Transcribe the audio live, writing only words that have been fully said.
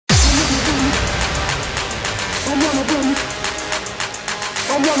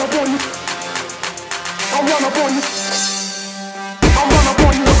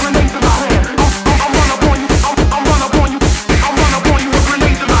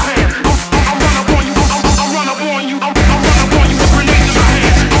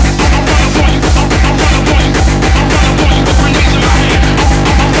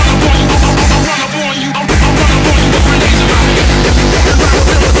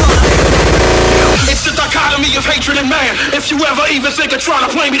If you ever even think of trying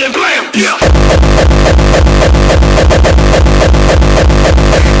to play me, then blam! Yeah!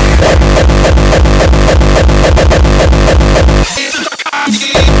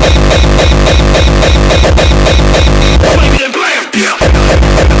 Play me, then blam! Yeah!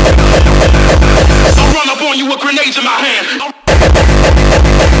 I'll run up on you with grenades in my hand.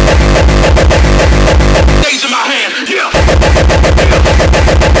 Grenades in my hand. Yeah!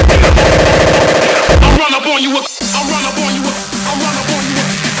 I'll run up on you with... I'll run up on you with... I'll run up on you with...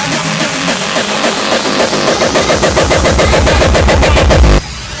 I'll run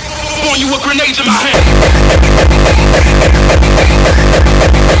up on you with grenades in my hand.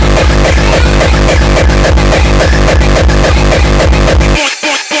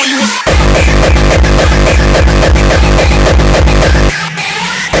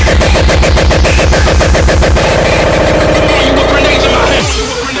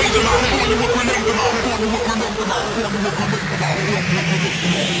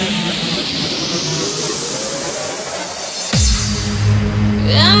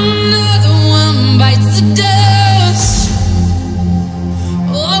 Another one bites the dust.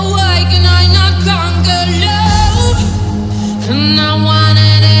 Oh, why can I not conquer love? And I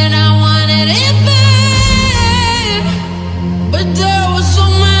wanted it bad, but there were so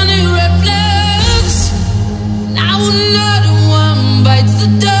many red flags. Now another one bites the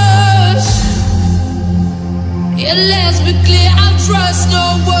dust. Yeah, let's be clear, I'll trust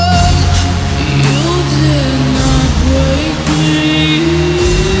no one. You did not break me.